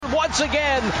once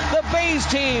again, the Bays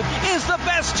team is the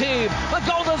best team, the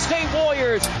Golden State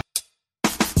Warriors.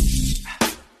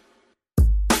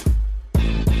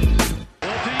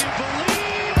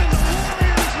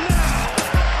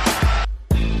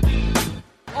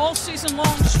 All season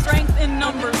long, strength in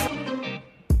numbers.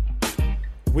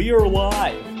 We are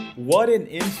live. What an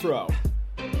intro.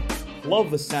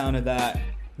 Love the sound of that.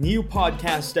 New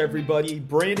podcast, everybody.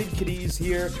 Brandon Cadiz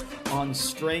here on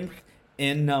Strength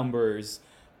in Numbers.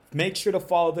 Make sure to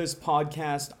follow this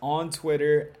podcast on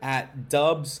Twitter at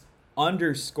Dubs_strength.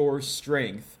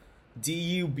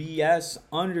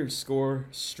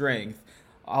 DUBS_strength.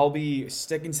 I'll be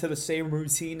sticking to the same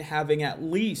routine, having at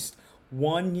least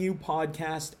one new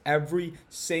podcast every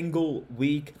single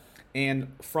week. And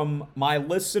from my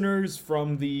listeners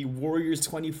from the Warriors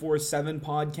 24/7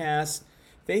 podcast,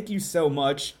 thank you so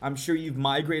much. I'm sure you've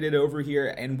migrated over here,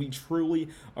 and we truly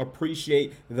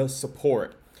appreciate the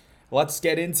support. Let's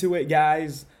get into it,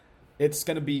 guys. It's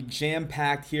going to be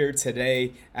jam-packed here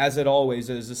today, as it always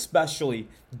is, especially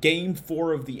Game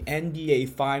 4 of the NBA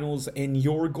Finals, and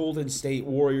your Golden State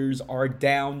Warriors are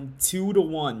down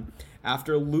 2-1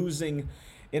 after losing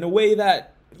in a way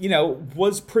that,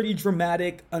 was pretty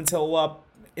dramatic until up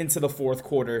into the fourth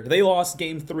quarter. They lost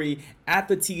Game 3 at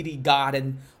the TD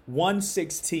Garden,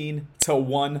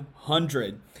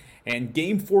 116-100. And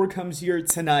Game 4 comes here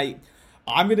tonight.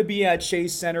 I'm going to be at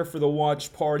Chase Center for the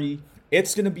watch party.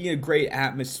 It's going to be a great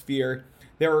atmosphere.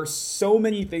 There are so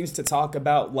many things to talk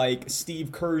about, like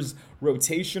Steve Kerr's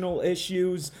rotational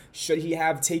issues. Should he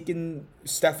have taken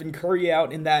Stephen Curry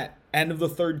out in that end of the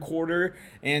third quarter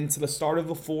and to the start of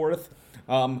the fourth?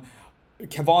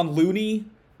 Kevon Looney,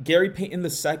 Gary Payton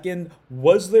II,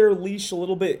 was their leash a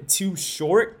little bit too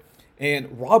short?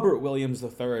 And Robert Williams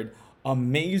III,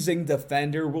 amazing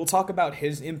defender. We'll talk about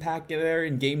his impact there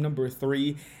in game number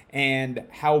 3 and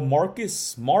how Marcus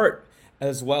Smart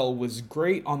as well was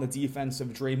great on the defense of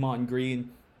Draymond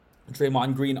Green.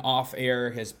 Draymond Green off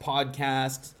air, his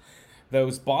podcasts,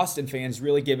 those Boston fans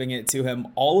really giving it to him.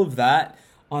 All of that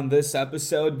on this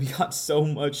episode. We got so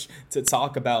much to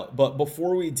talk about. But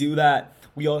before we do that,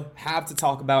 we have to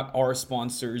talk about our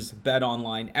sponsors,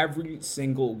 BetOnline, every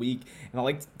single week. And I'd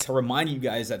like to remind you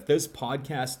guys that this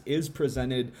podcast is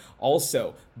presented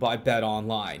also by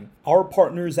BetOnline. Our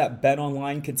partners at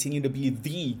BetOnline continue to be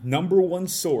the #1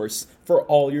 source for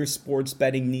all your sports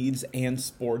betting needs and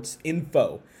sports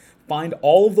info. Find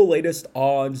all of the latest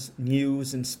odds,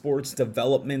 news, and sports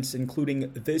developments,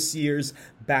 including this year's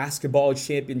basketball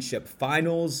championship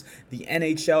finals, the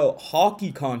NHL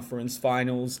Hockey Conference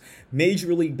finals,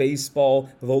 Major League Baseball,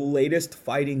 the latest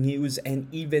fighting news, and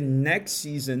even next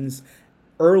season's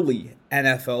early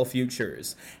NFL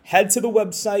futures. Head to the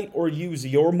website or use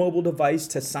your mobile device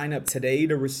to sign up today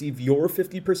to receive your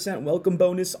 50% welcome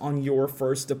bonus on your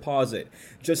first deposit.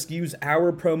 Just use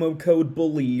our promo code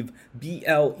BELIEVE,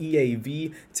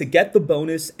 BLEAV, to get the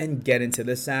bonus and get into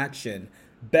this action.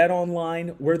 Bet online,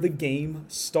 where the game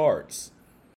starts.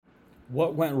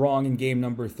 What went wrong in game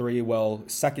number 3? Well,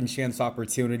 second chance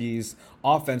opportunities,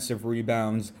 offensive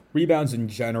rebounds in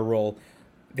general.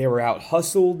 They were out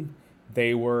hustled.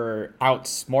 They were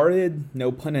outsmarted,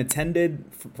 no pun intended,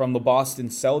 from the Boston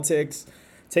Celtics.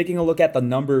 Taking a look at the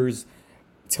numbers,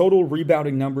 total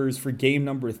rebounding numbers for game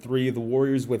number 3, the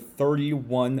Warriors with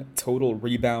 31 total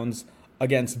rebounds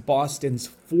against Boston's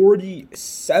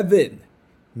 47.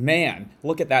 Man,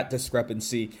 look at that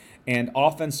discrepancy. And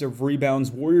offensive rebounds,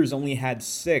 Warriors only had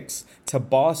 6 to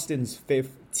Boston's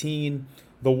 15.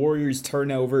 The Warriors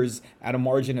turnovers at a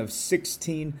margin of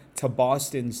 16 to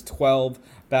Boston's 12.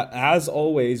 But as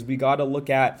always, we got to look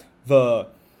at the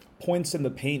points in the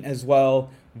paint as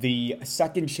well. The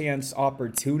second chance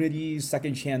opportunities,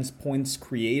 second chance points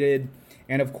created,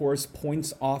 and of course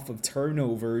points off of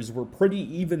turnovers were pretty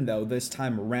even though this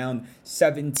time around.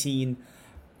 19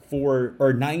 for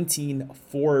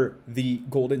the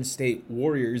Golden State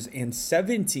Warriors and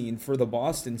 17 for the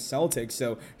Boston Celtics.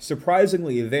 So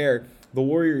surprisingly there, the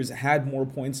Warriors had more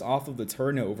points off of the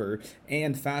turnover,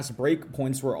 and fast break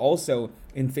points were also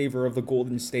in favor of the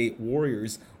Golden State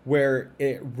Warriors. Where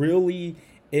it really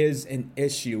is an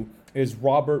issue is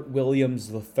Robert Williams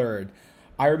III.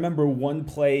 I remember one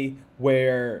play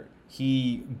where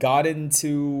he got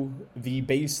into the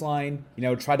baseline,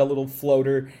 tried a little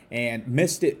floater and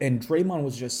missed it, and Draymond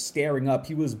was just staring up.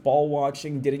 He was ball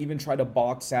watching, didn't even try to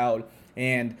box out,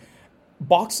 and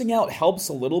boxing out helps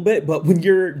a little bit, but when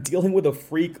you're dealing with a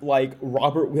freak like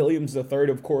Robert Williams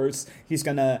III, of course, he's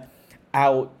going to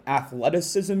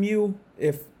out-athleticism you,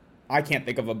 if I can't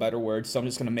think of a better word, so I'm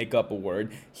just going to make up a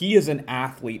word. He is an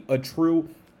athlete, a true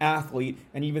athlete,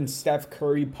 and even Steph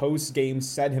Curry post-game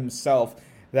said himself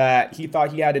that he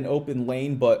thought he had an open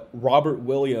lane, but Robert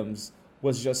Williams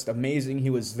was just amazing. He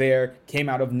was there, came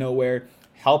out of nowhere,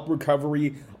 helped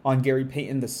recovery on Gary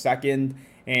Payton II,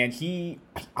 and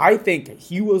I think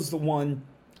he was the one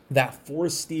that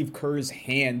forced Steve Kerr's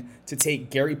hand to take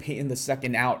Gary Payton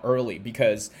II out early,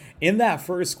 because in that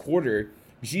first quarter,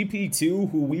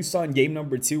 GP2, who we saw in game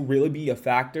number 2 really be a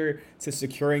factor to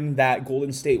securing that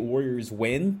Golden State Warriors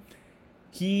win,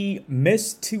 he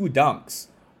missed 2 dunks.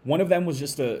 One of them was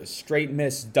just a straight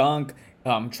miss dunk,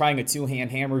 trying a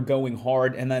two-hand hammer, going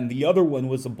hard, and then the other one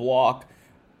was a block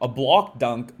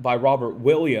dunk by Robert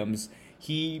Williams.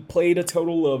 He played a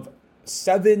total of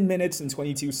 7 minutes and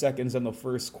 22 seconds in the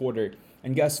first quarter,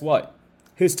 and guess what?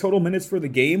 His total minutes for the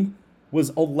game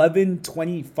was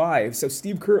 11:25. So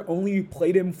Steve Kerr only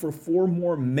played him for 4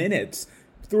 more minutes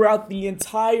throughout the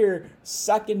entire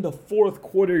second to fourth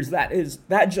quarters.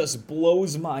 That just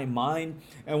blows my mind.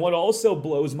 And what also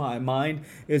blows my mind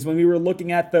is when we were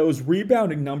looking at those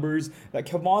rebounding numbers, that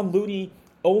Kevon Looney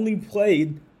only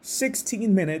played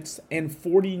 16 minutes and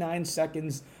 49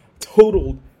 seconds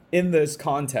total in this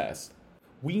contest.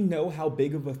 We know how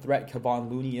big of a threat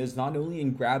Kevon Looney is, not only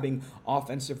in grabbing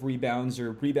offensive rebounds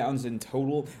or rebounds in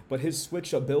total, but his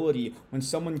switch ability when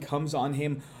someone comes on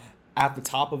him at the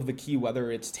top of the key, whether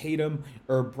it's Tatum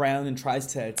or Brown, and tries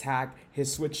to attack,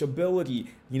 his switch ability.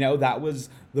 That was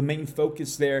the main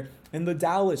focus there in the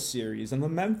Dallas series and the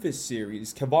Memphis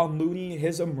series. Kevon Looney,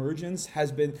 his emergence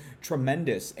has been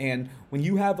tremendous. And when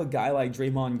you have a guy like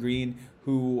Draymond Green,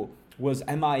 who was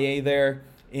MIA there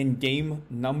in game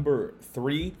number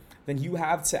 3, then you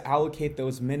have to allocate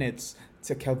those minutes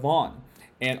to Kevon.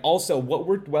 And also, what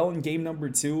worked well in game number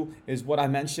 2 is what I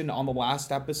mentioned on the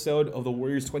last episode of the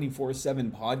Warriors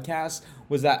 24/7 podcast,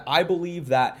 was that I believe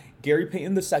that Gary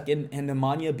Payton II and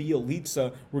Nemanja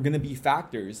Bjelica were going to be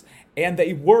factors. And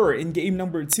they were in game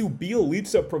number 2.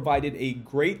 Bjelica provided a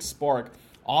great spark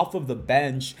off of the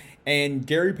bench, and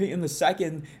Gary Payton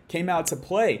II came out to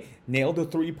play, nailed a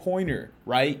three-pointer,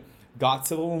 right? Got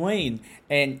to the lane,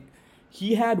 and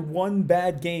he had one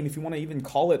bad game, if you want to even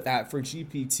call it that, for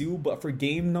GP2, but for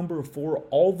game number 4,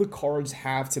 all the cards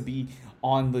have to be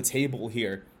on the table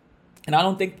here. And I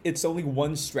don't think it's only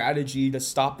one strategy to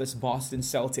stop this Boston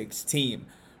Celtics team.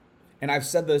 And I've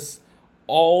said this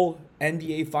all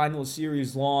NBA Finals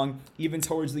series long, even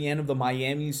towards the end of the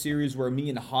Miami series, where me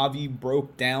and Javi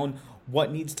broke down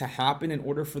what needs to happen in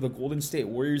order for the Golden State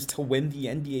Warriors to win the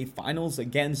NBA Finals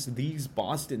against these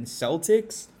Boston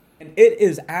Celtics. And it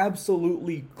is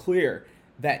absolutely clear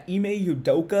that Ime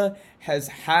Udoka has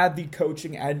had the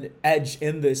coaching edge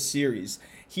in this series.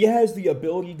 He has the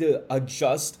ability to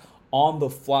adjust on the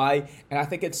fly, and I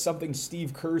think it's something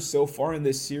Steve Kerr so far in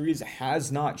this series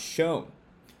has not shown.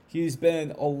 He's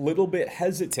been a little bit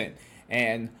hesitant,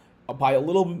 and by a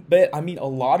little bit, I mean a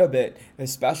lot of it,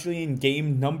 especially in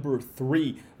game number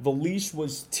 3. The leash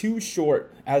was too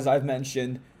short, as I've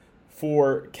mentioned,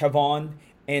 for Kevon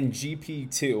and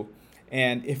GP2.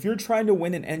 And if you're trying to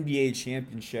win an NBA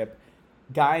championship,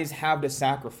 guys have to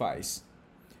sacrifice.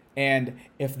 And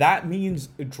if that means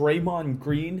Draymond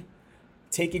Green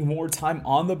taking more time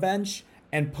on the bench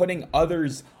and putting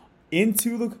others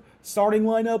into the starting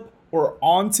lineup or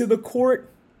onto the court,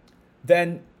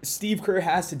 then Steve Kerr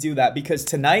has to do that, because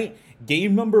tonight,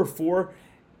 game number 4,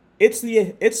 it's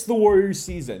the Warriors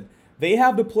season. They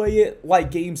have to play it like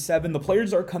game 7. The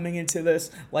players are coming into this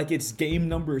like it's game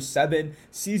number 7,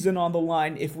 season on the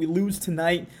line. If we lose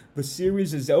tonight, the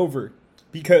series is over,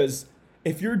 because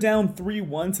if you're down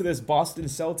 3-1 to this Boston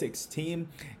Celtics team,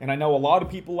 and I know a lot of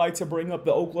people like to bring up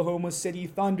the Oklahoma City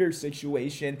Thunder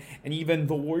situation and even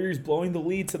the Warriors blowing the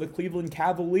lead to the Cleveland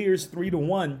Cavaliers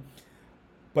 3-1,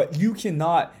 but you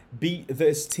cannot beat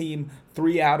this team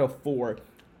 3 out of 4,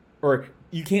 or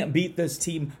you can't beat this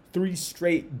team 3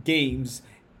 straight games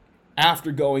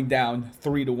after going down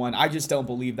 3-1. I just don't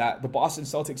believe that. The Boston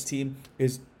Celtics team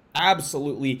is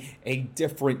absolutely a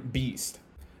different beast.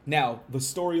 Now, the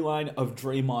storyline of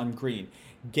Draymond Green.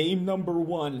 Game number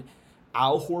 1,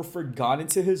 Al Horford got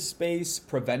into his space,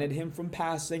 prevented him from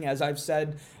passing, as I've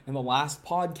said in the last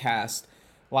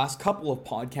couple of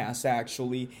podcasts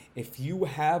actually. If you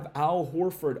have Al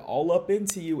Horford all up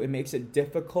into you, it makes it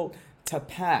difficult to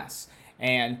pass.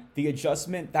 And the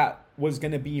adjustment that was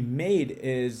going to be made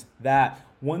is that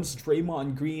once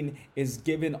Draymond Green is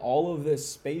given all of this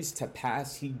space to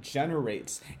pass, he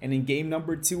generates. And in game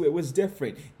number 2, it was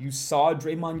different. You saw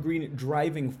Draymond Green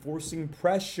driving, forcing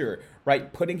pressure,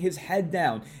 right? Putting his head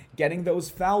down, getting those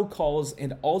foul calls,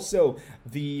 and also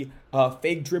the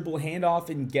fake dribble handoff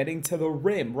and getting to the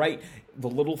rim, right? The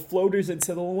little floaters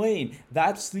into the lane.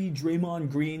 That's the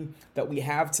Draymond Green that we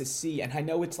have to see. And I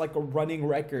know it's like a running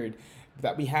record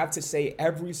that we have to say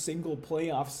every single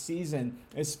playoff season,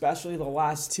 especially the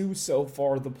last two so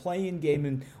far, the play-in game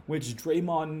in which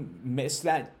Draymond missed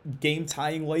that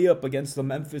game-tying layup against the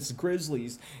Memphis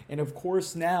Grizzlies. And of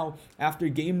course now, after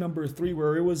game number 3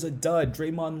 where it was a dud,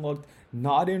 Draymond looked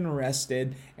not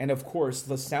interested. And of course,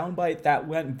 the soundbite that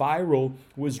went viral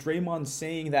was Draymond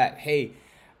saying that, hey,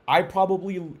 I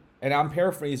probably, and I'm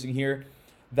paraphrasing here,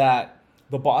 that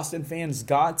the Boston fans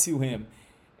got to him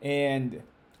and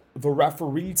the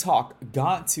referee talk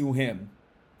got to him.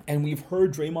 And we've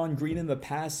heard Draymond Green in the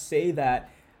past say that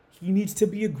he needs to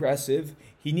be aggressive.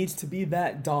 He needs to be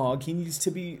that dog. He needs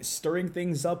to be stirring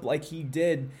things up like he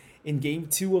did in game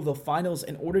 2 of the finals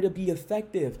in order to be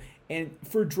effective. And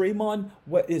for Draymond,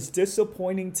 what is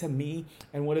disappointing to me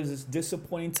and what is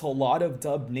disappointing to a lot of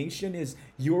Dub Nation is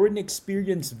you're an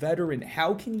experienced veteran.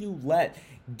 How can you let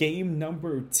game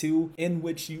number 2, in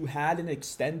which you had an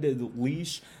extended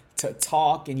leash to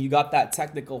talk and you got that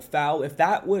technical foul, if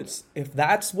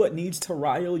that's what needs to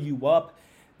rile you up,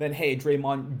 then hey,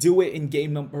 Draymond, do it in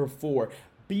game number 4.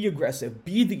 Be aggressive,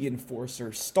 be the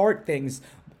enforcer, start things.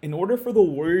 In order for the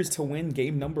Warriors to win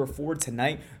game number 4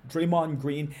 tonight, Draymond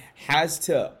Green has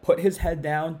to put his head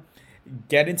down,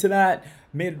 get into that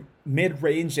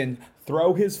mid-range and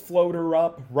throw his floater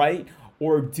up, right?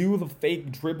 Or do the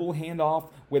fake dribble handoff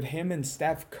with him and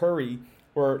Steph Curry,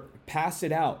 or pass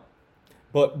it out.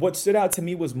 But what stood out to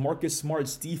me was Marcus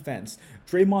Smart's defense.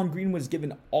 Draymond Green was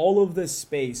given all of this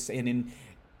space, and in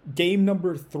game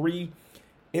number 3,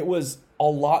 it was a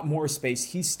lot more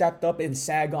space. He stepped up and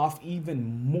sag off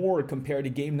even more compared to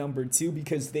game number 2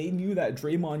 because they knew that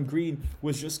Draymond Green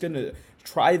was just going to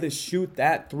try to shoot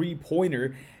that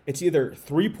three-pointer. It's either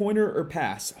three-pointer or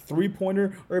pass,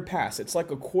 three-pointer or pass. It's like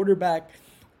a quarterback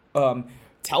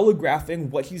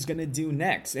telegraphing what he's going to do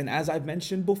next. And as I've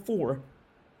mentioned before,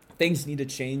 things need to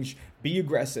change. Be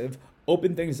aggressive.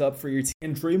 Open things up for your team.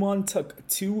 And Draymond took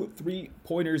 2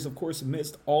 3-pointers, of course,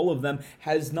 missed all of them,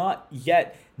 has not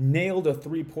yet nailed a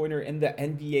 3-pointer in the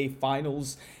NBA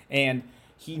Finals, and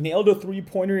he nailed a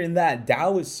 3-pointer in that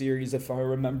Dallas series, if I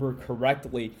remember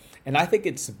correctly. And I think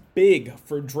it's big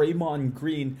for Draymond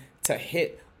Green to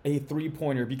hit a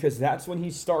 3-pointer because that's when he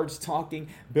starts talking,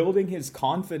 building his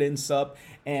confidence up,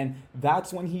 and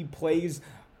that's when he plays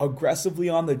aggressively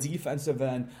on the defensive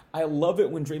end. I love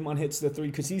it when Draymond hits the 3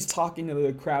 because he's talking to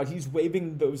the crowd. He's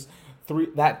waving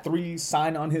that 3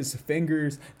 sign on his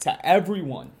fingers to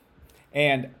everyone.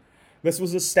 And this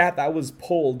was a stat that was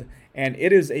pulled, and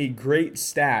it is a great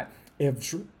stat.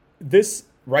 If this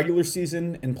regular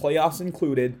season and playoffs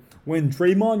included, when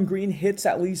Draymond Green hits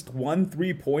at least 1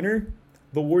 3-pointer,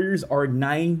 the Warriors are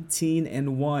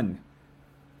 19-1.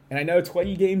 And I know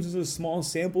 20 games is a small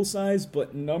sample size,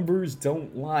 but numbers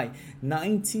don't lie.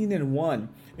 19-1.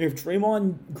 If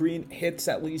Draymond Green hits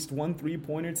at least 1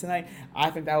 3-pointer tonight, I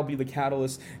think that'll be the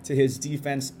catalyst to his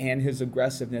defense and his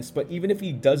aggressiveness. But even if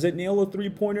he doesn't nail a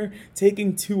 3-pointer,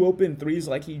 taking 2 open threes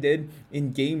like he did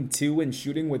in game 2 and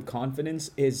shooting with confidence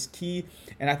is key.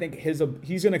 And I think he's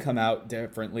going to come out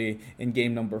differently in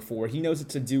game number 4. He knows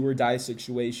it's a do or die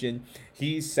situation.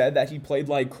 He said that he played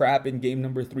like crap in game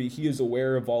number 3. He is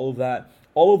aware of all of that.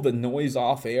 All of the noise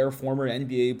off air, former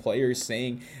NBA players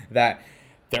saying that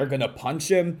they're going to punch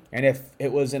him. And if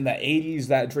it was in the 80s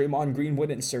that Draymond Green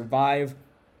wouldn't survive,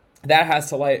 that has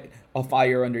to light a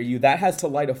fire under you. That has to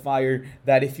light a fire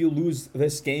that if you lose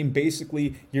this game,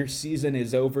 basically your season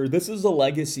is over. This is a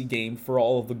legacy game for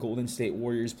all of the Golden State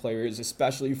Warriors players,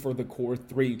 especially for the core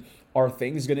 3. Are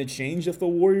things going to change if the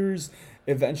Warriors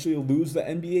eventually lose the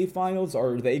NBA Finals?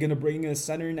 Are they going to bring in a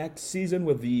center next season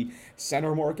with the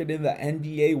center market in the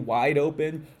NBA wide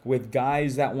open with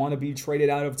guys that want to be traded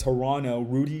out of Toronto,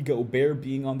 Rudy Gobert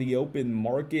being on the open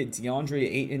market, DeAndre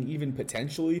Ayton even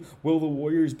potentially? Will the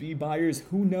Warriors be buyers?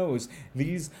 Who knows?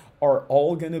 These are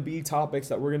all going to be topics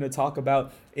that we're going to talk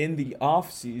about in the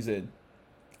offseason.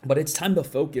 But it's time to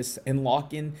focus and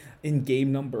lock in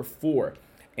game number 4.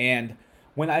 And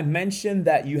when I mentioned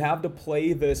that you have to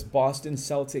play this Boston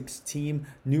Celtics team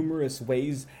numerous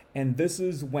ways, and this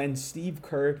is when Steve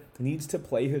Kerr needs to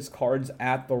play his cards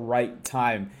at the right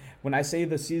time. When I say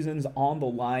the season's on the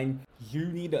line, you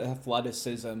need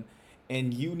athleticism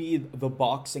and you need the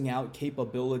boxing out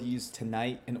capabilities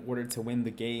tonight in order to win the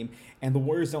game. And the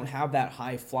Warriors don't have that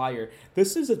high flyer.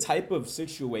 This is a type of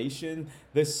situation,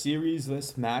 this series,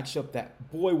 this matchup,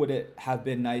 that boy would it have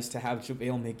been nice to have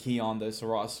JaVale McGee on this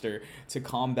roster to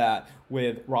combat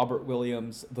with Robert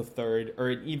Williams III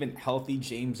or an even healthy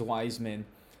James Wiseman.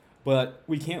 but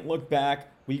we can't look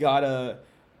back. We got to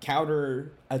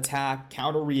counter attack,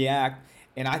 counter react.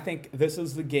 And I think this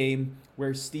is the game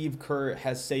where Steve Kerr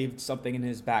has saved something in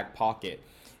his back pocket.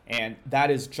 And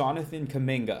that is Jonathan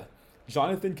Kuminga.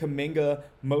 Jonathan Kuminga,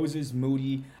 Moses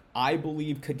Moody, I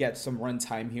believe could get some run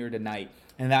time here tonight.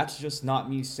 And that's just not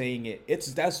me saying it. It's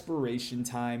desperation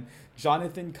time.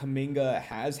 Jonathan Kuminga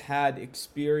has had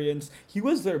experience. He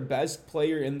was their best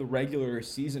player in the regular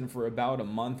season for about a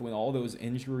month when all those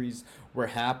injuries were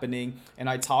happening. And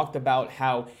I talked about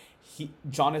how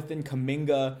Jonathan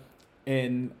Kuminga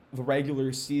in the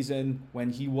regular season,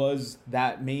 when he was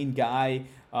that main guy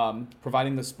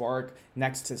providing the spark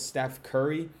next to Steph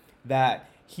Curry, that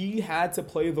he had to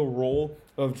play the role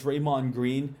of Draymond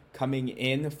Green coming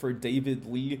in for David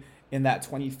Lee in that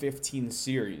 2015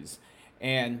 series.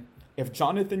 And if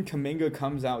Jonathan Kuminga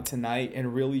comes out tonight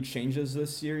and really changes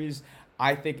this series,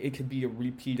 I think it could be a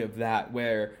repeat of that,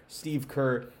 where Steve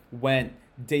Kerr went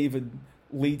David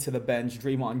Lee to the bench,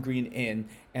 Draymond Green in,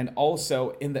 and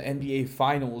also in the NBA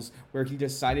Finals where he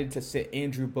decided to sit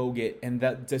Andrew Bogut and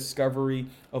that discovery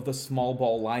of the small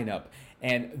ball lineup.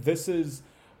 And this is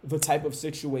the type of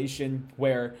situation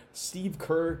where Steve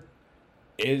Kerr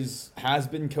has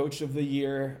been coach of the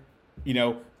year,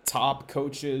 top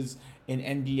coaches in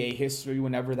NBA history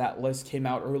whenever that list came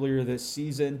out earlier this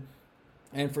season.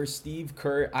 And for Steve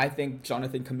Kerr, I think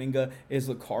Jonathan Kuminga is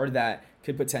the card that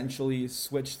could potentially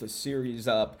switch the series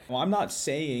up. Well, I'm not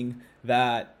saying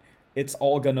that it's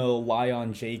all going to lie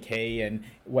on JK and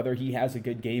whether he has a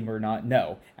good game or not.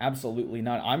 No, absolutely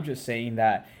not. I'm just saying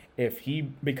that if he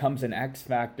becomes an X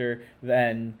factor,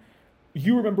 then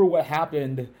you remember what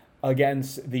happened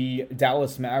against the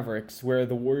Dallas Mavericks, where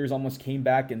the Warriors almost came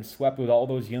back and swept with all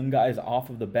those young guys off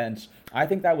of the bench. I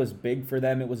think that was big for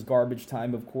them. It was garbage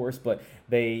time, of course, but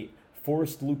they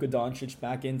forced Luka Doncic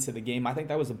back into the game. I think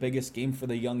that was the biggest game for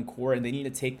the young core, and they need to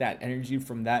take that energy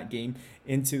from that game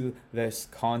into this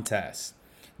contest.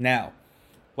 Now,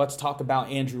 let's talk about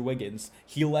Andrew Wiggins.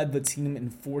 He led the team in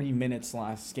 40 minutes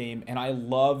last game, and I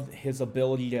loved his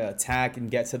ability to attack and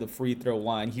get to the free throw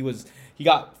line. He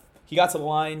got to the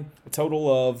line a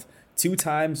total of 2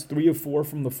 times, 3 of 4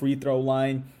 from the free throw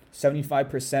line,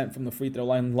 75% from the free throw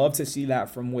line. Love to see that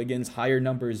from Wiggins. Higher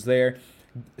numbers there.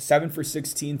 7 for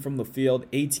 16 from the field,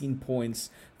 18 points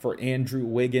for Andrew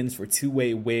Wiggins for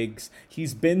two-way Wiggs.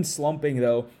 He's been slumping,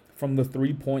 though, from the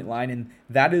three-point line, and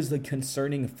that is the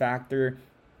concerning factor.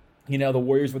 The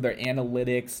Warriors with their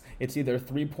analytics, it's either a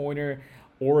three-pointer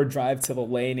or a drive to the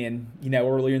lane. And,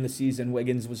 earlier in the season,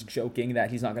 Wiggins was joking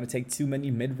that he's not going to take too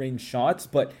many mid-range shots,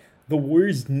 but the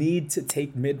Warriors need to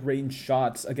take mid-range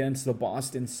shots against the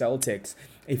Boston Celtics.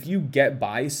 If you get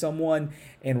by someone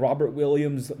and Robert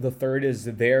Williams III is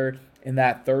there in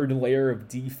that third layer of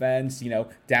defense,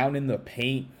 down in the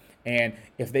paint, and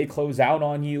if they close out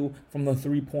on you from the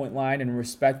three-point line and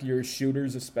respect your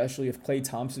shooters, especially if Klay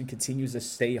Thompson continues to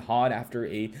stay hot after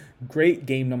a great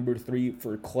game number 3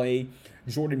 for Klay,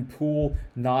 Jordan Poole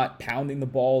not pounding the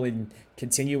ball and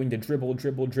continuing to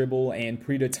dribble, and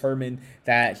predetermine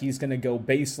that he's going to go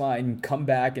baseline, come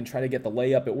back, and try to get the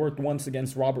layup. It worked once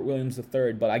against Robert Williams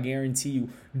III, but I guarantee you,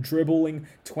 dribbling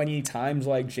 20 times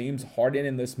like James Harden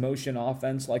in this motion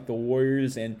offense like the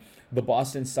Warriors and the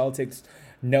Boston Celtics,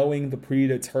 knowing the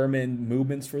predetermined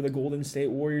movements for the Golden State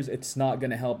Warriors, it's not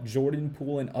going to help. Jordan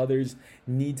Poole and others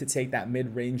need to take that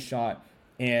mid-range shot.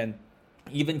 And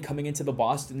even coming into the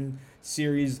Boston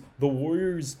series, the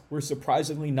Warriors were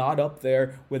surprisingly not up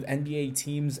there with NBA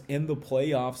teams in the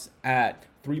playoffs at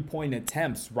three-point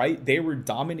attempts, right? They were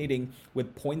dominating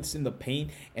with points in the paint,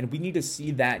 and we need to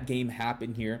see that game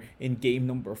happen here in game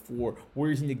number 4.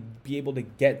 Warriors need to be able to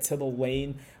get to the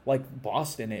lane like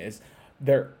Boston is.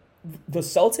 The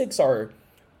Celtics are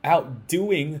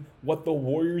outdoing what the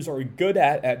Warriors are good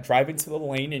at driving to the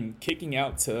lane and kicking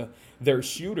out to their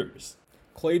shooters.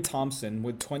 Klay Thompson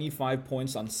with 25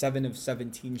 points on 7 of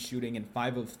 17 shooting and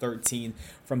 5 of 13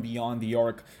 from beyond the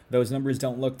arc. Those numbers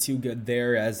don't look too good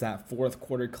there as that fourth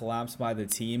quarter collapsed by the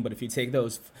team. But if you take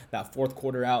that fourth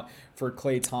quarter out for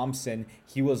Klay Thompson,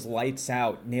 he was lights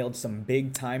out, nailed some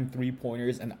big time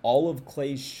three-pointers, and all of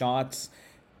Klay's shots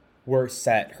were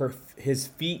set. His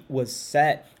feet was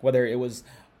set, whether it was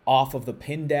off of the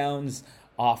pin downs,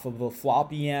 off of the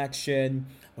floppy action,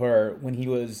 or when he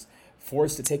was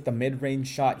forced to take the mid-range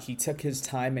shot. He took his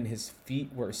time and his feet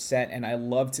were set, and I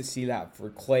love to see that for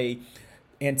Klay.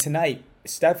 And tonight,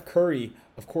 Steph Curry,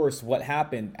 of course, what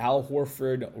happened? Al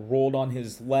Horford rolled on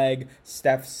his leg.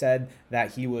 Steph said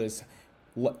that he was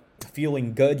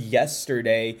feeling good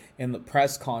yesterday in the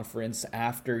press conference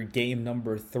after game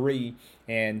number 3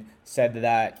 and said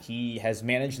that he has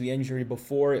managed the injury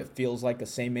before. It feels like the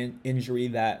same injury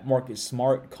that Marcus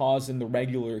Smart caused in the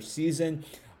regular season.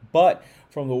 But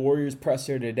from the Warriors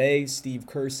presser today, Steve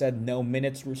Kerr said no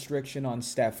minutes restriction on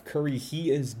Steph Curry.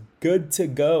 He is good to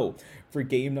go for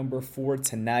game number 4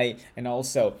 tonight. And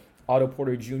also, Otto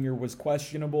Porter Jr. was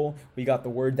questionable. We got the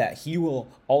word that he will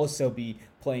also be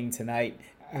playing tonight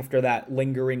after that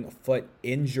lingering foot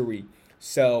injury.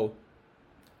 So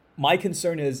my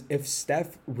concern is if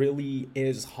Steph really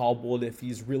is hobbled, if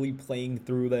he's really playing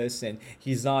through this and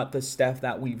he's not the Steph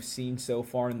that we've seen so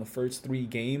far in the first 3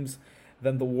 games,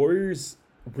 then the Warriors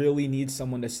really need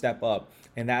someone to step up.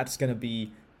 And that's going to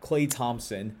be Klay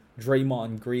Thompson,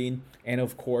 Draymond Green, and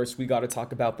of course, we got to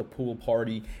talk about the pool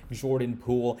party, Jordan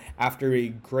Poole. After a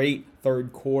great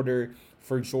third quarter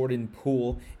for Jordan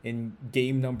Poole in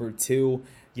game number 2,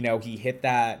 he hit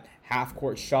that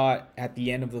half-court shot at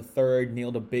the end of the third,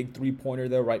 nailed a big three-pointer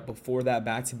there right before that,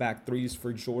 back-to-back threes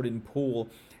for Jordan Poole.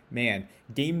 Man,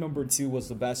 game number 2 was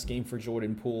the best game for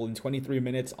Jordan Poole. In 23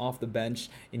 minutes off the bench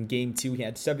in game 2, he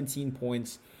had 17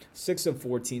 points, 6 of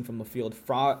 14 from the field,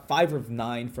 5 of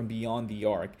 9 from beyond the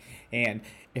arc. And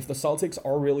if the Celtics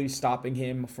are really stopping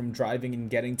him from driving and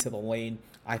getting to the lane,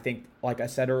 I think, like I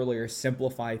said earlier,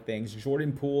 simplify things.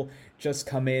 Jordan Poole just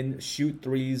come in, shoot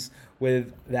threes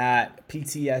with that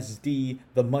PTSD,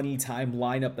 the money time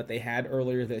lineup that they had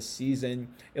earlier this season.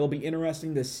 It'll be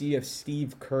interesting to see if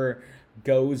Steve Kerr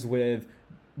goes with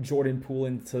Jordan Poole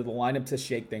into the lineup to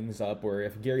shake things up, or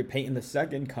if Gary Payton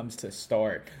II comes to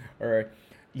start, or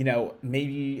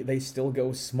maybe they still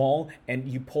go small and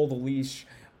you pull the leash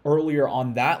earlier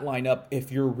on that lineup.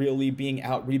 If you're really being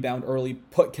out rebound early,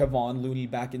 put Kevon Looney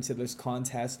back into this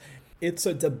contest. It's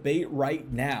a debate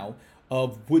right now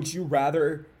of would you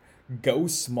rather go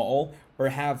small or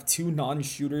have 2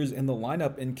 non-shooters in the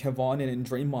lineup in Kevon and in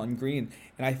Draymond Green.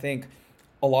 And I think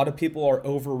a lot of people are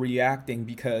overreacting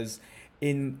because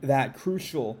in that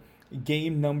crucial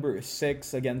game number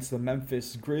 6 against the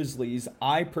Memphis Grizzlies,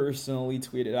 I personally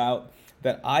tweeted out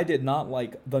that I did not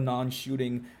like the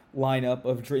non-shooting lineup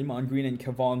of Draymond Green and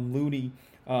Kevon Looney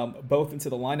both into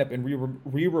the lineup. And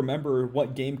we remember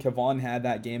what game Kevon had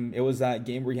that game. It was that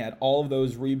game where he had all of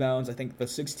those rebounds. I think the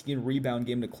 16 rebound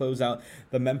game to close out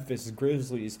the Memphis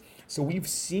Grizzlies. So we've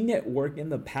seen it work in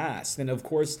the past. And of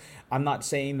course, I'm not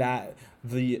saying that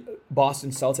the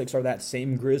Boston Celtics are that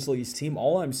same Grizzlies team.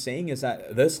 All I'm saying is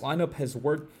that this lineup has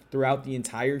worked throughout the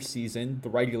entire season, the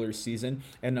regular season,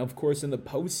 and of course in the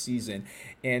postseason.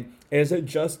 And is it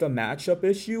just a matchup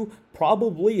issue?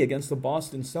 Probably against the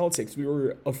Boston Celtics. We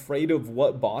were afraid of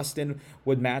what Boston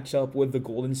would match up with the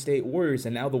Golden State Warriors,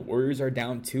 and now the Warriors are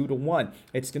down 2-1.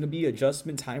 It's going to be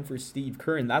adjustment time for Steve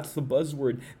Kerr, and that's the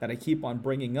buzzword that I keep on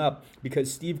bringing up,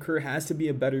 because Steve Kerr has to be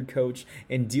a better coach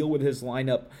and deal with his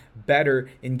lineup better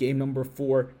in game number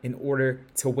 4 in order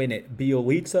to win it.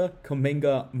 Bjelica,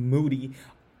 Kuminga, Moody,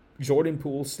 Jordan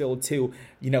Poole still too.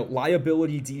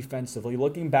 Liability defensively.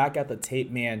 Looking back at the tape,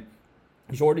 man,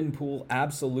 Jordan Poole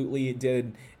absolutely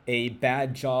did a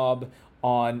bad job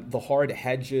on the hard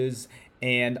hedges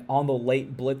and on the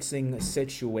late blitzing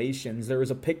situations. There was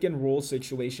a pick and roll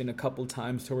situation a couple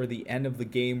times toward the end of the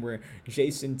game where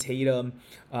Jason Tatum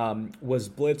was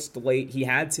blitzed late. He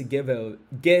had to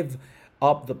give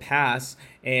up the pass,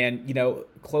 and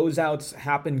closeouts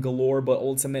happened galore, but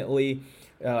ultimately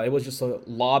it was just a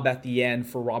lob at the end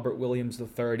for Robert Williams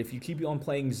III. If you keep on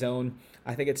playing zone,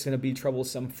 I think it's going to be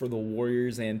troublesome for the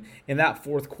Warriors. And in that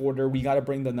fourth quarter, we got to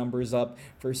bring the numbers up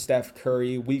for Steph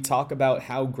Curry. We talk about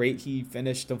how great he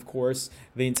finished, of course,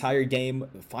 the entire game.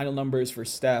 Final numbers for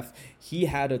Steph, he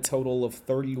had a total of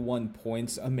 31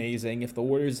 points. Amazing. If the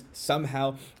Warriors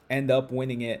somehow end up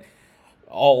winning it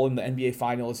all in the NBA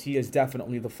Finals, he is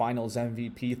definitely the Finals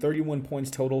MVP. 31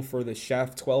 points total for the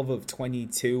Chef, 12 of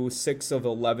 22, 6 of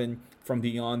 11 from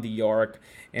beyond the arc.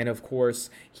 And of course,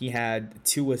 he had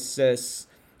 2 assists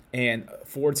and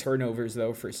 4 turnovers,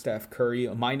 though, for Steph Curry,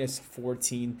 a minus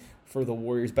 14 for the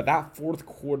Warriors. But that fourth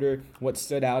quarter, what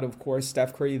stood out, of course,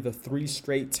 Steph Curry, the 3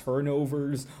 straight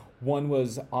turnovers. One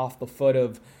was off the foot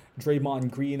of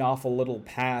Draymond Green off a little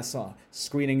pass,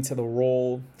 screening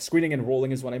and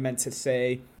rolling is what I meant to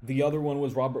say. The other one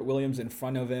was Robert Williams in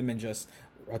front of him and just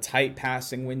a tight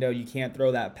passing window. You can't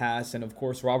throw that pass. And of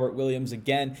course, Robert Williams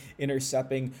again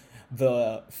intercepting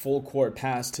the full court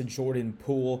pass to Jordan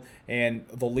Poole, and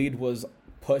the lead was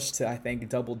pushed to, I think,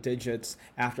 double digits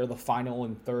after the final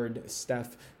and third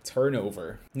Steph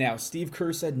turnover. Now, Steve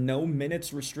Kerr said no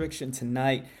minutes restriction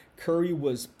tonight. Curry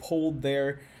was pulled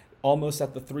there almost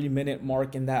at the 3-minute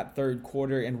mark in that third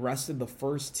quarter and rested the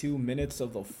first 2 minutes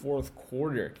of the fourth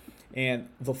quarter. And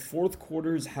the fourth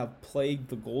quarters have plagued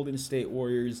the Golden State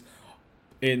Warriors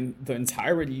in the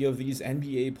entirety of these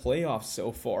NBA playoffs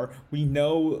so far. We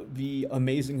know the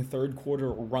amazing third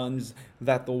quarter runs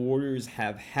that the Warriors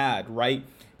have had, right?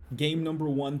 Game number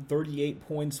 1, 38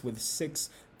 points with 6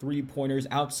 3-pointers,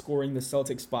 outscoring the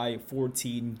Celtics by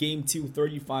 14. Game 2,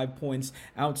 35 points,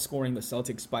 outscoring the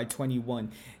Celtics by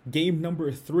 21. Game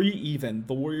number 3 even,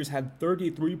 the Warriors had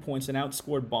 33 points and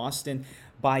outscored Boston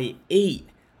by 8.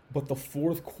 But the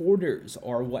fourth quarters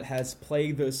are what has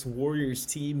plagued this Warriors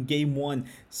team. Game 1,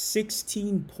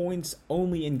 16 points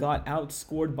only and got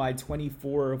outscored by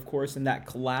 24, of course, in that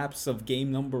collapse of game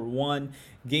number 1.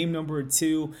 Game number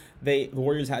 2, the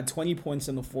Warriors had 20 points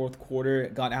in the fourth quarter,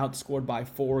 got outscored by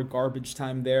 4, garbage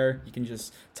time there. You can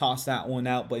just toss that one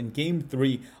out. But in game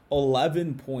 3,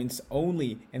 11 points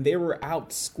only, and they were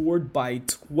outscored by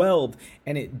 12,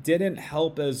 and it didn't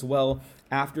help as well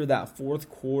after that fourth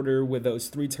quarter with those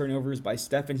 3 turnovers by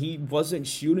Steph, and he wasn't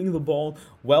shooting the ball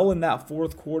well in that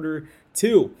fourth quarter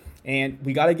too. And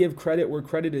we got to give credit where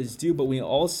credit is due, but we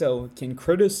also can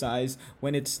criticize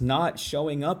when it's not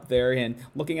showing up there. And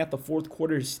looking at the fourth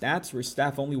quarter stats for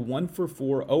Steph, only 1 for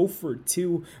 4, 0 for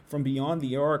 2 from beyond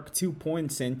the arc, 2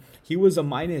 points, and he was a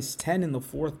 -10 in the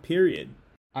fourth period.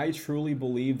 I truly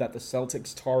believe that the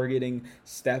Celtics targeting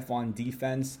Steph on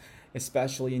defense,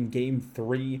 especially in game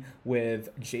 3 with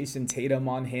Jason Tatum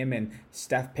on him and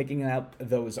Steph picking up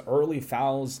those early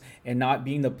fouls and not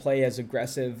being the play as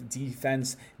aggressive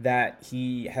defense that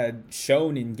he had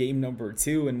shown in game number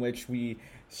 2, in which we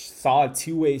saw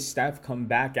two-way Steph come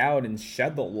back out and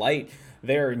shed the light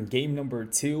there in game number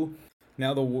 2.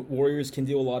 Now the Warriors can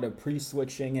do a lot of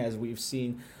pre-switching, as we've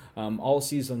seen all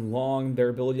season long, their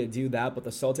ability to do that, but the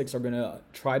Celtics are going to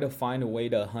try to find a way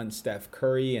to hunt Steph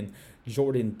Curry and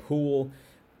Jordan Poole.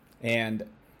 And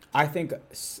I think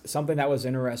something that was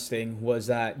interesting was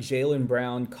that Jaylen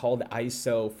Brown called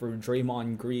ISO for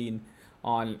Draymond Green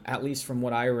on, at least from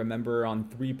what I remember, on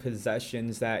 3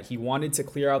 possessions, that he wanted to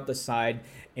clear out the side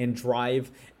and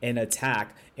drive and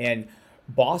attack. And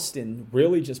Boston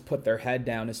really just put their head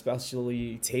down,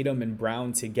 especially Tatum and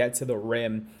Brown, to get to the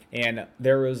rim. And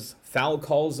there was foul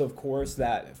calls, of course,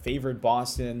 that favored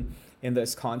Boston in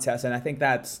this contest. And I think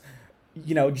that's,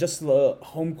 just the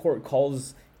home court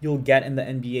calls you'll get in the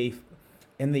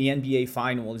NBA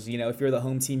finals. If you're the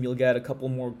home team, you'll get a couple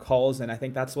more calls. And I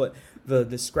think that's what the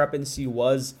discrepancy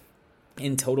was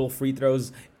in total free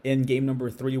throws. In game number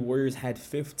 3, Warriors had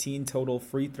 15 total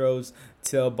free throws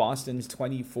to Boston's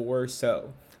 24.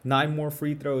 So 9 more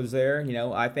free throws there.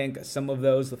 I think some of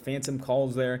those, the phantom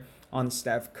calls there on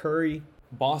Steph Curry.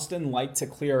 Boston liked to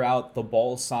clear out the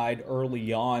ball side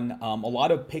early on. A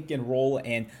lot of pick and roll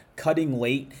and cutting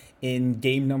late in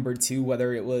game number 2,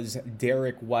 whether it was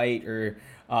Derek White or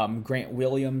Grant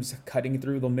Williams cutting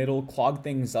through the middle, clogged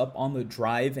things up on the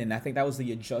drive. And I think that was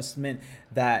the adjustment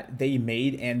that they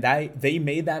made. And they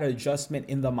made that adjustment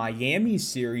in the Miami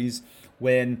series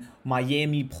when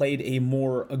Miami played a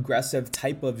more aggressive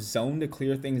type of zone to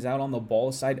clear things out on the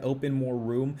ball side, open more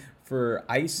room for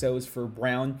ISOs for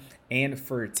Brown and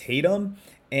for Tatum.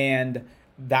 And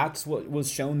that's what was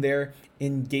shown there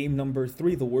in game number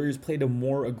 3. The Warriors played a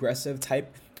more aggressive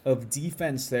type of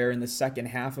defense there in the second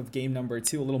half of game number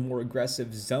 2, a little more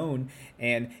aggressive zone.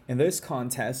 And in this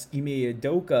contest, Ime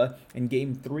Udoka in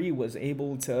game 3 was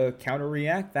able to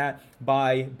counteract that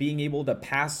by being able to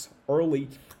pass early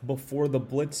before the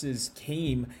blitzes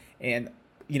came and,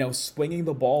 swinging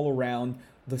the ball around.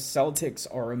 The Celtics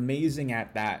are amazing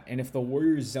at that. And if the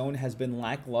Warriors zone has been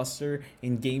lackluster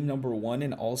in game number 1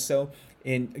 and also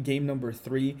in game number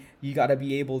 3, you got to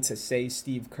be able to say,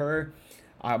 Steve Kerr,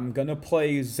 I'm going to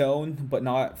play zone, but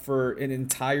not for an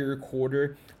entire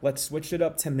quarter. Let's switch it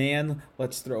up to man.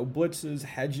 Let's throw blitzes,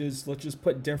 hedges. Let's just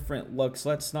put different looks.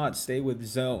 Let's not stay with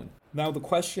zone. Now, the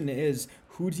question is,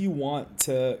 who do you want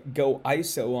to go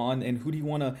ISO on, and who do you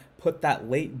want to put that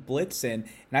late blitz in?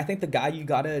 And I think the guy you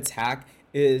got to attack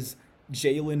is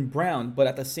Jaylen Brown. But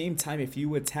at the same time, if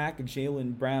you attack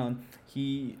Jaylen Brown,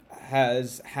 he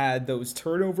has had those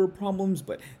turnover problems,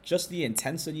 but just the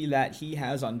intensity that he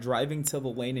has on driving to the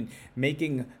lane and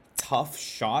making tough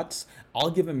shots, I'll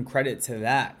give him credit to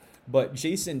that. But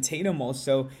Jason Tatum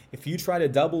also, if you try to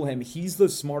double him, he's the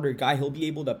smarter guy. He'll be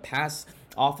able to pass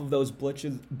off of those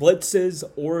blitzes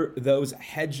or those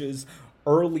hedges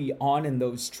early on in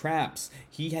those traps.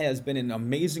 He has been an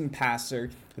amazing passer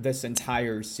this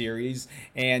entire series.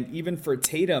 And even for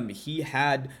Tatum, he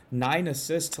had 9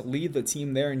 assists to lead the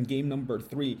team there in game number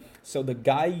 3. So the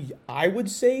guy I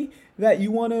would say that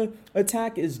you want to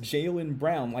attack is Jaylen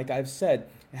Brown. Like I've said,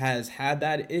 has had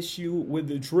that issue with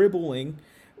the dribbling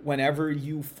whenever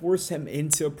you force him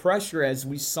into pressure, as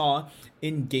we saw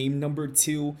in game number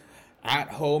 2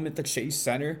 at home at the Chase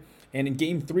Center. And in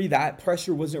game 3, that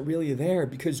pressure wasn't really there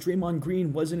because Draymond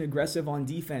Green wasn't aggressive on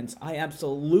defense. I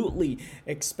absolutely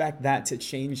expect that to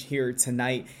change here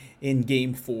tonight in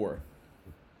game 4.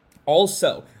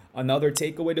 Also, another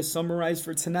takeaway to summarize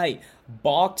for tonight: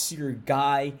 box your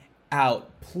guy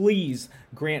out. Please,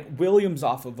 Grant Williams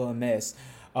off of a miss.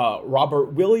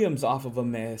 Robert Williams off of a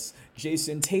miss.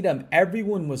 Jason Tatum.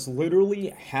 Everyone was literally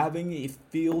having a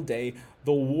field day.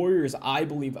 The Warriors, I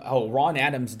believe, Ron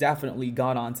Adams definitely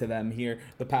got onto them here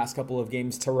the past couple of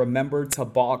games to remember to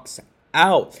box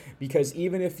out. Because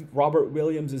even if Robert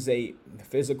Williams is a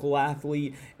physical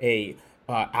athlete, a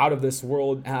out of this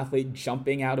world athlete,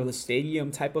 jumping out of the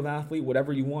stadium type of athlete,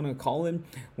 whatever you want to call him,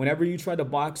 whenever you try to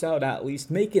box out, at least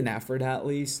make an effort at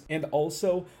least. And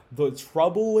also, the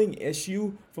troubling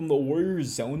issue from the Warriors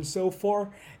zone so far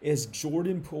is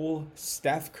Jordan Poole,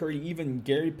 Steph Curry, even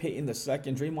Gary Payton II,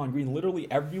 Draymond Green.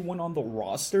 Literally everyone on the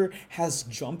roster has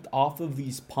jumped off of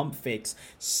these pump fakes.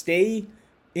 Stay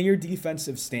in your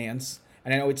defensive stance.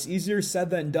 And I know it's easier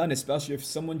said than done, especially if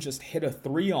someone just hit a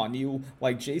 3 on you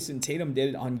like Jason Tatum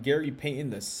did on Gary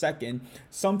Payton II.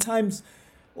 Sometimes,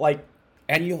 like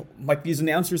these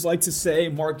announcers like to say,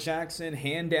 Mark Jackson,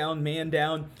 hand down, man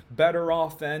down, better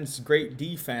offense, great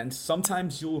defense.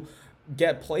 Sometimes you'll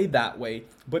get played that way,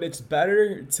 but it's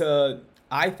better to,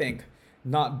 I think,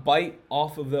 not bite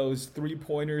off of those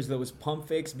 3-pointers, those pump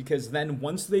fakes, because then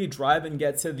once they drive and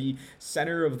get to the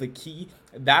center of the key,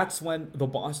 that's when the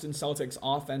Boston Celtics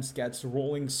offense gets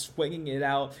rolling, swinging it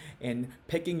out and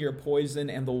picking your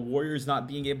poison, and the Warriors not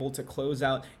being able to close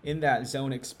out in that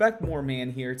zone. Expect more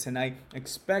man here tonight.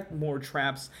 Expect more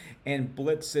traps and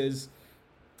blitzes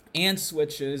and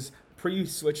switches,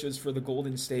 pre-switches for the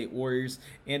Golden State Warriors.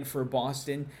 And for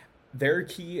Boston, their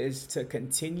key is to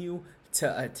continue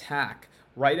to attack.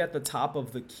 Right at the top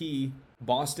of the key,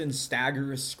 Boston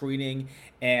staggers screening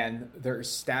and their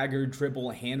staggered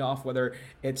dribble handoff, whether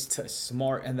it's to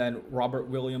Smart and then Robert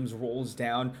Williams rolls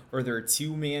down, or their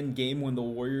 2-man game when the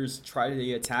Warriors try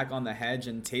to attack on the hedge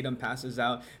and Tatum passes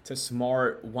out to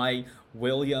Smart, White,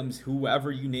 Williams,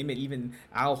 whoever you name it, even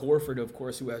Al Horford, of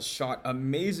course, who has shot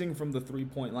amazing from the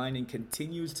 3-point line and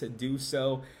continues to do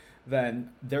so. Then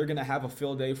they're going to have a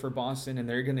field day for Boston, and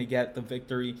they're going to get the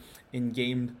victory in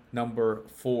game number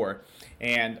 4.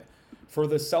 And for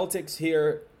the Celtics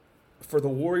here, for the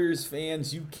Warriors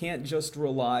fans, you can't just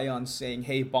rely on saying,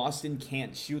 hey, Boston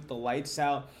can't shoot the lights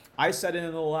out. I said it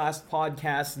in the last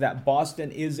podcast that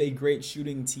Boston is a great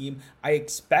shooting team. I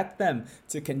expect them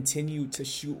to continue to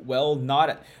shoot well,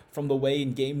 not from the way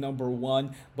in game number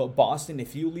 1, but Boston,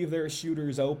 if you leave their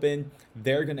shooters open,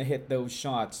 they're going to hit those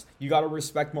shots. You got to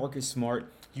respect Marcus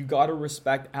Smart. You got to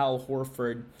respect Al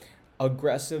Horford.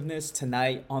 Aggressiveness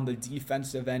tonight on the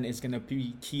defensive end is going to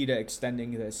be key to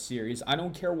extending this series. I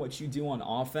don't care what you do on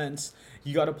offense.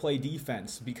 You got to play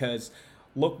defense, because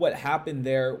look what happened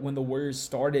there when the Warriors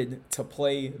started to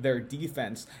play their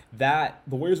defense. That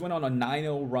the Warriors went on a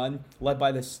 9-0 run led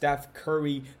by the Steph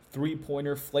Curry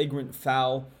 3-pointer flagrant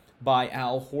foul by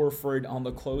Al Horford on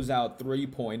the closeout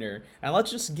 3-pointer. And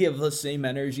let's just give the same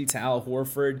energy to Al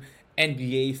Horford,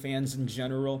 NBA fans in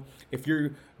general. If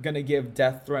you're going to give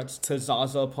death threats to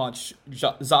Zaza Pachulia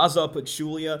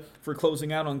for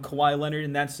closing out on Kawhi Leonard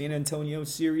in that San Antonio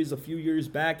series a few years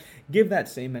back, give that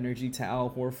same energy to Al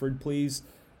Horford, please.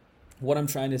 What I'm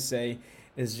trying to say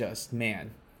is just,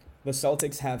 man, the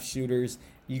Celtics have shooters.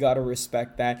 You got to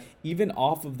respect that. Even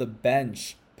off of the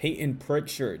bench, Peyton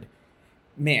Pritchard,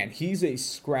 man, he's a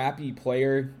scrappy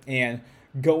player, and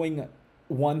going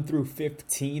 1 through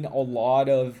 15, a lot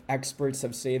of experts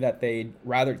have said that they'd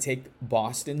rather take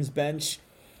Boston's bench,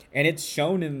 and it's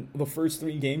shown in the first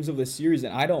 3 games of the series,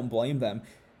 and I don't blame them.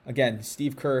 Again,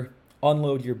 Steve Kerr,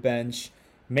 unload your bench,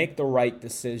 make the right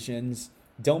decisions,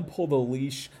 don't pull the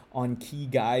leash on key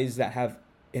guys that have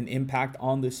an impact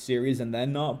on the series and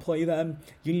then not play them.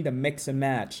 You need to mix and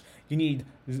match. You need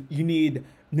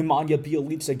Nemanja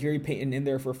Bjelica, Gary Payton in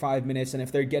there for 5 minutes, and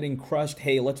if they're getting crushed,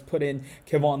 hey, let's put in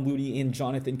Kevon Looney and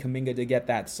Jonathan Kuminga to get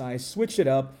that size. Switch it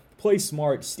up. Play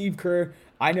smart. Steve Kerr,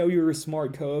 I know you're a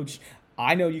smart coach.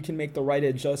 I know you can make the right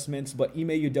adjustments, but Ime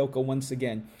Udoka, once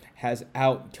again, has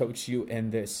out-coached you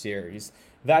in this series.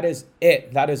 that is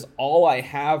it. That is all I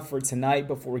have for tonight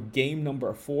before game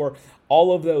number 4.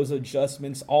 All of those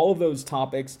adjustments, all of those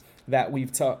topics that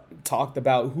we've talked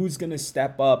about, who's going to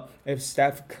step up if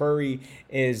Steph Curry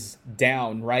is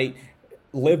down, right?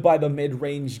 Live by the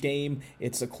mid-range game.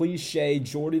 It's a cliche.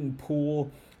 Jordan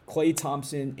Poole, Klay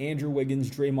Thompson, Andrew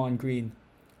Wiggins, Draymond Green.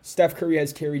 Steph Curry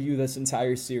has carried you this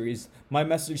entire series. My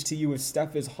message to you, if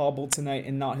Steph is hobbled tonight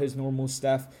and not his normal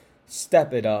Steph,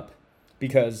 step it up,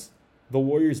 because the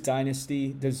Warriors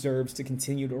dynasty deserves to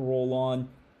continue to roll on,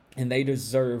 and they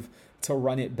deserve to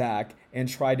run it back and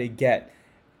try to get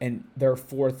their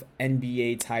 4th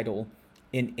NBA title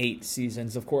in 8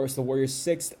 seasons. Of course, the Warriors'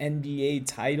 6th NBA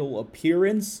title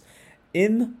appearance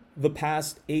in the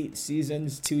past 8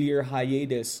 seasons, 2-year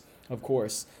hiatus, of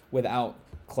course, without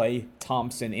Klay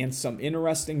Thompson. And some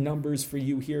interesting numbers for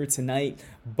you here tonight.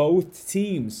 Both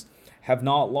teams have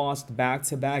not lost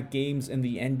back-to-back games in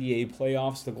the NBA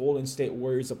playoffs. The Golden State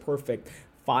Warriors a perfect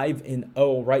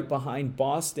 5-0, right behind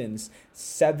Boston's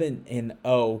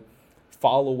 7-0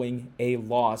 following a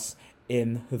loss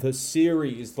in the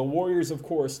series. The Warriors, of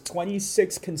course,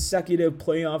 26 consecutive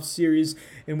playoff series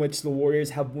in which the Warriors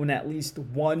have won at least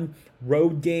one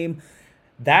road game.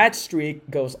 That streak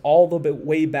goes all the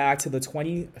way back to the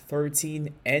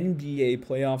 2013 NBA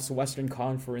playoffs, Western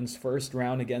Conference first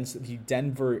round against the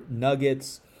Denver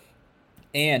Nuggets.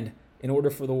 And in order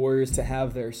for the Warriors to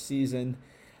have their season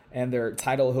and their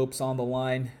title hopes on the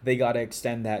line, they got to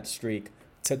extend that streak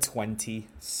to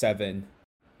 27.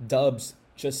 Dubs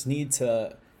just need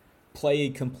to play a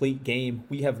complete game.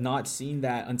 We have not seen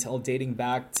that until dating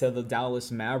back to the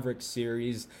Dallas Mavericks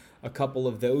series. A couple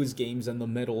of those games in the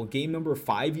middle. Game number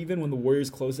 5, even when the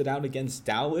Warriors closed it out against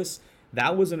Dallas,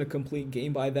 that wasn't a complete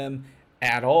game by them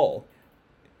at all.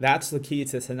 That's the key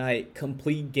to tonight.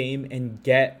 Complete game and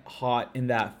get hot in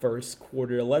that first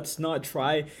quarter. Let's not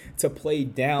try to play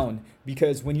down,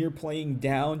 because when you're playing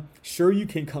down, sure, you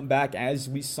can come back as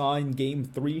we saw in game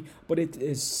 3, but it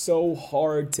is so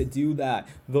hard to do that.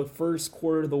 The first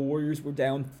quarter, the Warriors were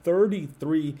down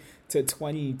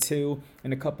 33-22,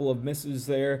 and a couple of misses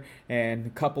there and a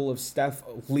couple of Steph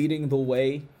leading the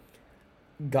way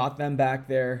got them back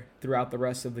there throughout the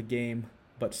rest of the game.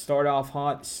 But start off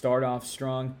hot, start off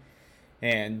strong,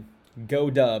 and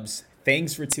go Dubs.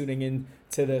 Thanks for tuning in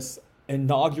to this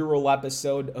inaugural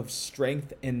episode of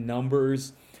Strength in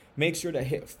Numbers. Make sure to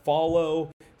hit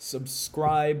follow,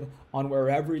 subscribe on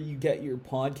wherever you get your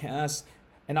podcasts.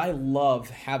 And I love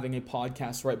having a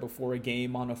podcast right before a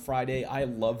game on a Friday. I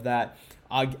love that.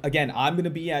 Again, I'm going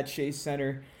to be at Chase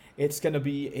Center. It's going to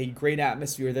be a great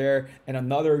atmosphere there, and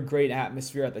another great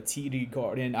atmosphere at the TD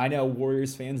Garden. I know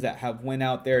Warriors fans that have went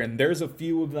out there, and there's a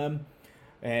few of them,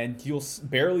 and you'll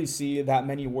barely see that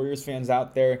many Warriors fans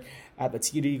out there at the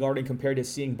TD Garden compared to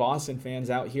seeing Boston fans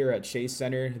out here at Chase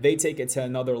Center. They take it to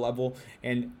another level,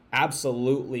 and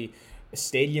absolutely,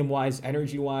 stadium-wise,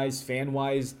 energy-wise,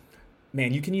 fan-wise,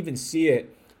 man, you can even see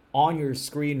it on your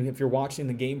screen if you're watching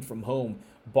the game from home.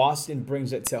 Boston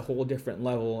brings it to a whole different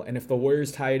level. And if the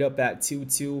Warriors tie it up at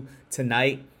 2-2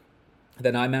 tonight,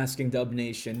 then I'm asking Dub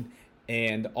Nation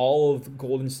and all of the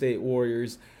Golden State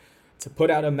Warriors to put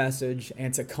out a message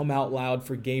and to come out loud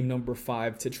for game number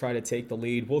 5 to try to take the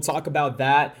lead. We'll talk about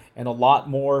that and a lot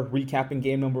more, recapping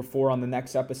game number 4 on the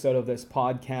next episode of this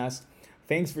podcast.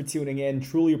 Thanks for tuning in.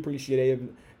 Truly appreciative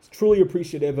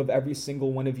of every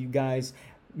single one of you guys.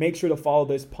 Make sure to follow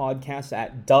this podcast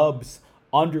at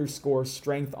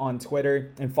Dubs_strength on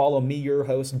Twitter, and follow me, your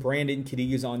host, Brandon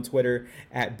Cadiz, on Twitter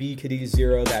at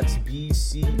BCadiz0. That's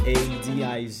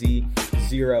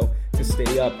BCADIZ0 to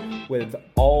stay up with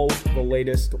all the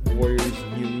latest Warriors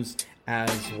news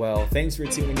as well. Thanks for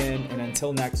tuning in, and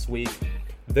until next week,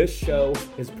 this show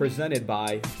is presented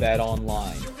by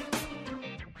BetOnline.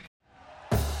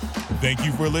 Thank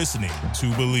you for listening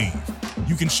to Believe.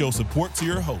 You can show support to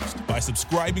your host by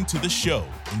subscribing to the show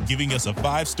and giving us a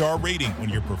 5-star rating on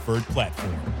your preferred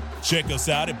platform. Check us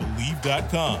out at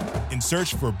Believe.com and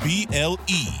search for BLEAV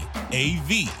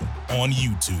on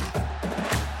YouTube.